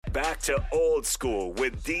back to Old School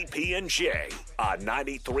with DP and J on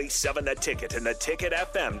 93.7 The Ticket and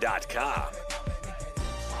theticketfm.com.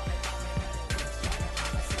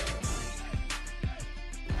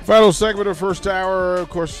 Final segment of first hour. Of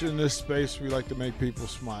course, in this space, we like to make people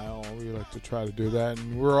smile. We like to try to do that,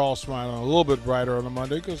 and we're all smiling a little bit brighter on a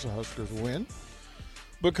Monday because the Huskers win.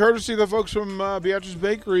 But courtesy of the folks from Beatrice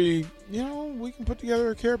Bakery, we can put together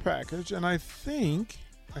a care package, and I think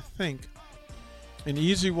an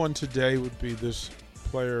easy one today would be this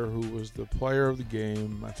player who was the player of the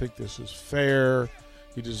game. I think this is fair.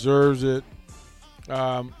 He deserves it.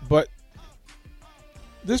 But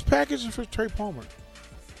this package is for Trey Palmer.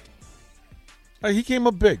 He came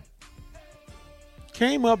up big.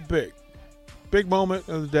 Big moment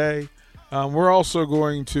of the day. We're also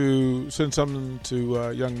going to send something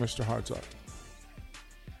to young Mr. Hartzog.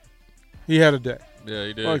 He had a day. Yeah,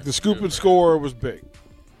 he did. Like the scoop and score was big.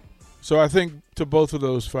 So I think to both of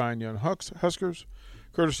those fine young Huskers,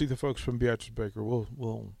 courtesy the folks from Beatrice Baker,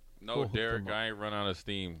 we'll Derek, I ain't run out of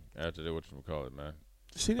steam after whatchamacallit, man.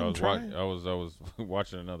 See them trying? I was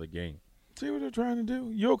watching another game. See what they're trying to do?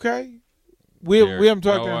 You okay? We haven't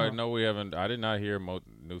talked to him. No, we haven't. I did not hear Mo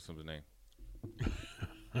Newsom's name.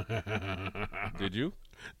 Did you?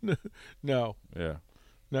 No. Yeah.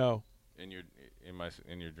 No. In your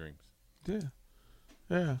dreams.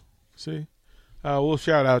 Yeah. See, we'll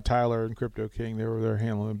shout out Tyler and Crypto King. They were there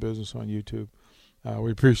handling business on YouTube.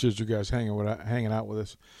 We appreciate you guys hanging out with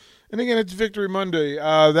us. And again, it's Victory Monday.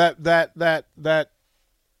 That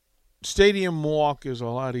stadium walk is a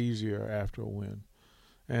lot easier after a win.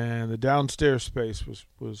 And the downstairs space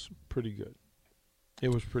was pretty good.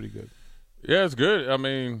 It was pretty good. Yeah, it's good. I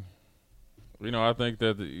mean, I think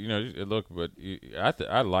that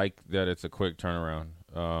I like that it's a quick turnaround.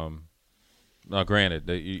 Now, granted,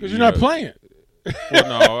 because you're not playing. Well,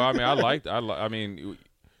 no, I mean,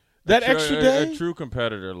 that extra day. A true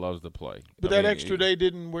competitor loves to play. But that extra day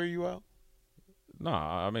didn't wear you out. No,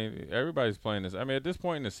 I mean everybody's playing this. I mean, at this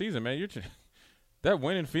point in the season, man, that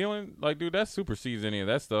winning feeling, like, dude, that supersedes any of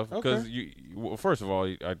that stuff. Because first of all,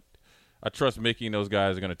 I trust Mickey and those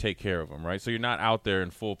guys are going to take care of them, right? So you're not out there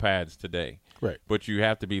in full pads today, right? But you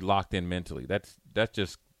have to be locked in mentally. That's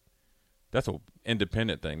an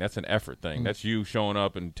independent thing. That's an effort thing. Mm-hmm. That's you showing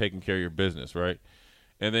up and taking care of your business, right?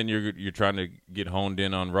 And then you're trying to get honed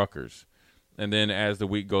in on Rutgers. And then as the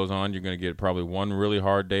week goes on, you're going to get probably one really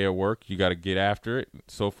hard day of work. You got to get after it,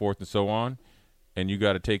 so forth and so on. And you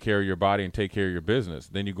got to take care of your body and take care of your business.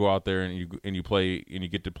 Then you go out there and you play and you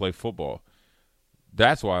get to play football.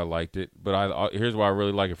 That's why I liked it. But here's why I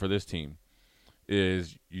really like it for this team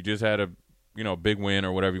is you just had a big win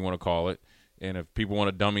or whatever you want to call it. And if people want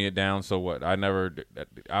to dummy it down, so what?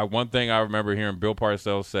 One thing I remember hearing Bill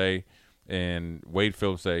Parcells say and Wade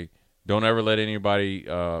Phillips say, don't ever let anybody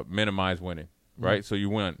minimize winning, right? Mm-hmm. So you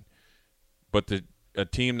win. But a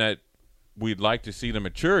team that we'd like to see the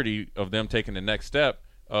maturity of them taking the next step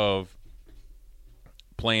of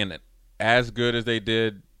playing as good as they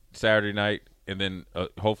did Saturday night, and then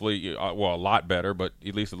hopefully, a lot better, but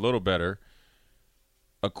at least a little better.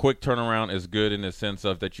 A quick turnaround is good in the sense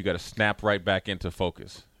of that you got to snap right back into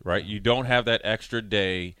focus, right? You don't have that extra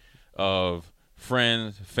day of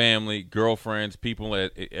friends, family, girlfriends, people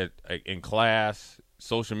in class,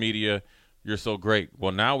 social media. You're so great.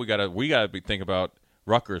 Well, now we gotta think about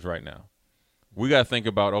Rutgers right now. We got to think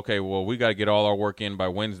about, okay, well, we got to get all our work in by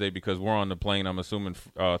Wednesday because we're on the plane, I'm assuming,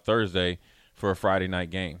 Thursday for a Friday night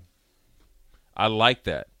game. I like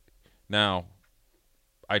that. Now,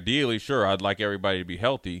 ideally, sure, I'd like everybody to be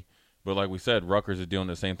healthy, but like we said, Rutgers is doing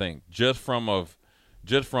the same thing. Just from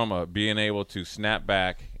being able to snap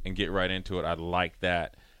back and get right into it, I like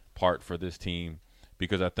that part for this team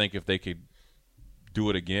because I think if they could do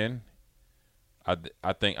it again, it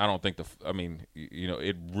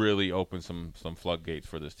really opens some floodgates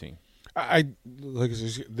for this team. Like I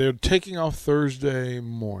said, they're taking off Thursday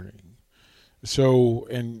morning. So,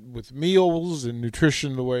 and with meals and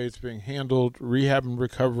nutrition, the way it's being handled, rehab and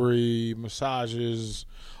recovery, massages,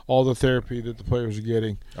 all the therapy that the players are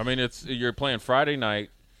getting. I mean, you're playing Friday night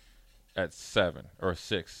at 7 or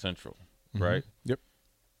 6 Central, right? Yep.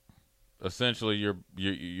 Essentially,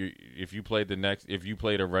 if you played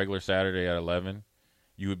a regular Saturday at 11,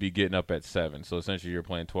 you would be getting up at 7. So essentially, you're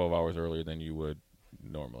playing 12 hours earlier than you would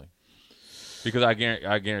normally. Because I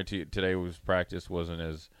guarantee today's practice wasn't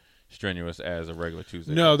as strenuous as a regular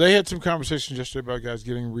Tuesday. No, they had some conversations yesterday about guys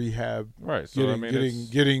getting rehab. Right. So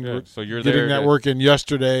getting that work in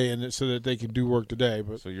yesterday, and so that they can do work today.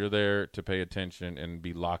 But so you're there to pay attention and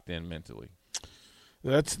be locked in mentally.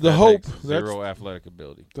 That's the hope. Takes zero athletic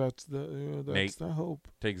ability. That's the hope.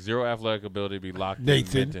 Takes zero athletic ability to be locked in.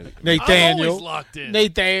 Nathaniel. I'm always locked in.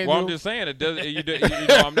 Nathaniel. Well, I'm just saying it does. You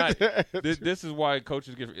know, I'm not. This is why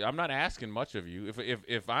coaches get. I'm not asking much of you.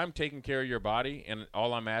 If I'm taking care of your body and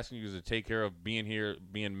all I'm asking you is to take care of being here,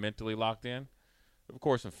 being mentally locked in, of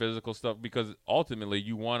course, some physical stuff, because ultimately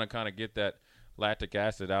you want to kind of get that lactic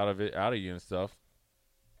acid out of you and stuff.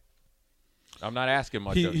 I'm not asking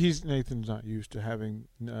much of you. Nathan's not used to having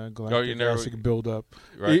galactic acid build up.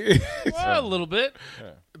 Right. Well, a little bit.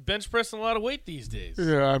 Yeah. Bench pressing a lot of weight these days.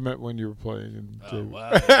 Yeah, I meant when you were playing. Oh,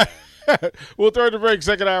 wow. We'll throw the break.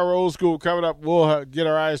 Second hour old school coming up. We'll get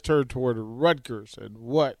our eyes turned toward Rutgers and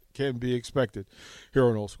what can be expected here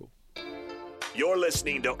on Old School. You're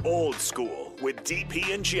listening to Old School with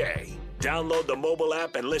DP and J. Download the mobile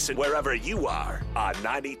app and listen wherever you are on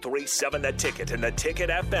 93.7 The Ticket and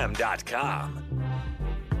theticketfm.com.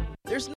 There's